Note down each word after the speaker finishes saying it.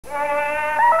If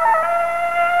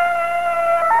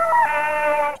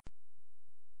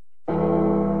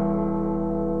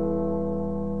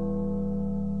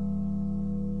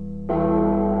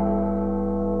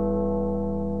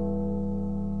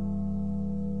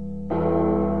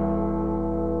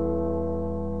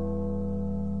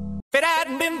it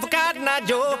hadn't been for Cotton Eye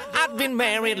Joe, I'd been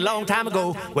married a long time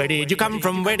ago. Where did you come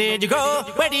from? Where did you go?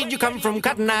 Where did you come from,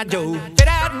 Cotton Eye Joe? If it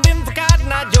hadn't been for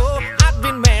Cotton Eye Joe, I'd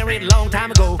been married a long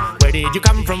time ago. Where did you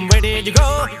come from? Where did you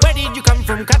go? Where did you come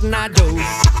from, Cotton Eye Joe?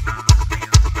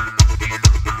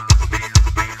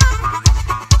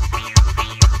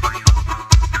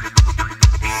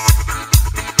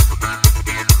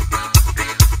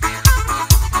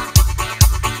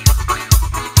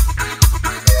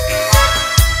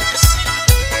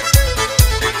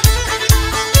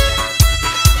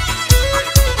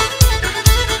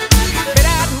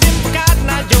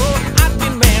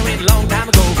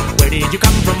 Where did you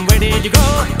come from? Where did you go?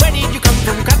 Where did you come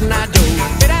from, Cotton Eye Joe?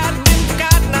 If it hadn't been for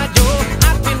Cotton Eye Joe,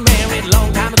 I'd been married a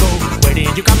long time ago. Where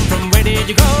did you come from? Where did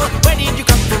you go? Where did you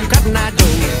come from, Cotton Eye Joe?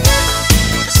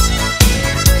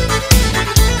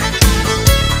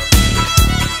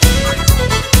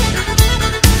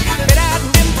 If it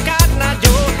hadn't been for Cotton Eye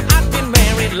Joe, I'd been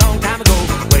married a long time ago.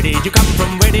 Where did you come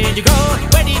from? Where did you go?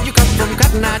 Where did you come from,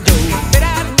 Cotton Eye Joe? If it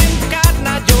hadn't been for Cotton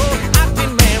Eye Joe, I'd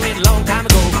been married a long time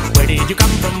ago. Where did you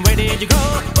come from? Where did you go?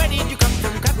 Where did you come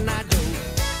from, Cotton Eye Joe?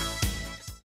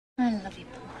 I love you,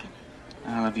 Pumpkin.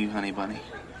 I love you, honey bunny.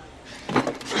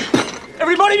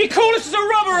 Everybody be cool, this is a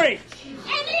robbery!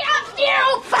 Any of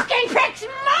you fucking pricks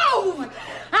move! And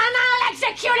I'll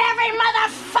execute every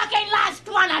motherfucking last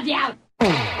one of you!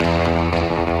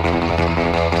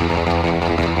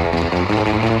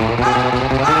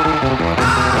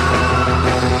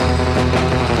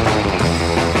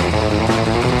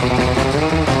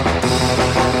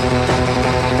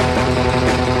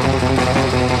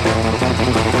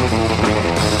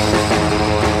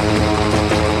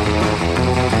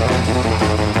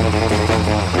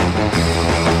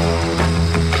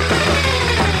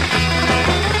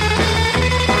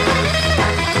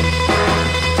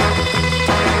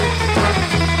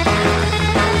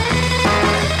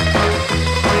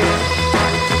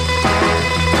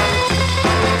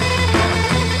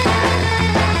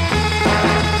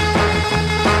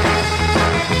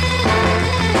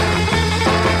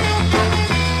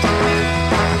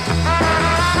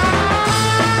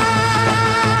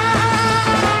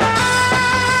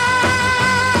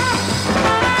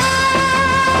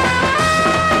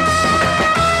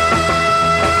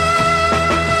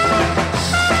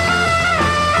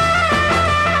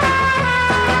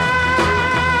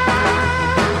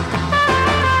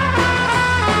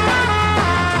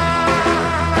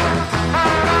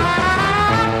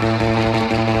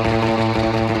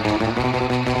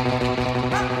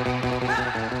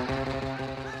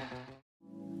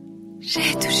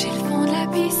 J'ai touché le fond de la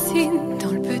piscine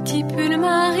dans le petit pull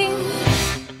marine.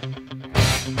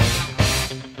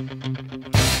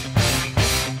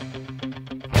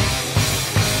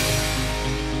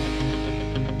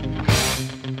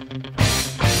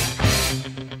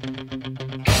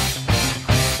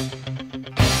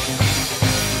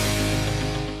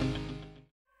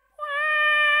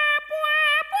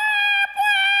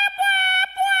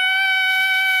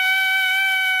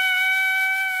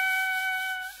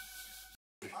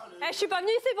 Je suis pas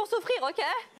venue ici pour souffrir, ok?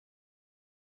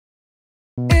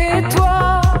 Et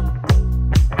toi,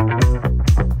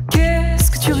 qu'est-ce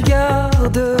que tu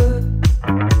regardes?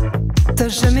 T'as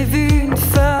jamais vu une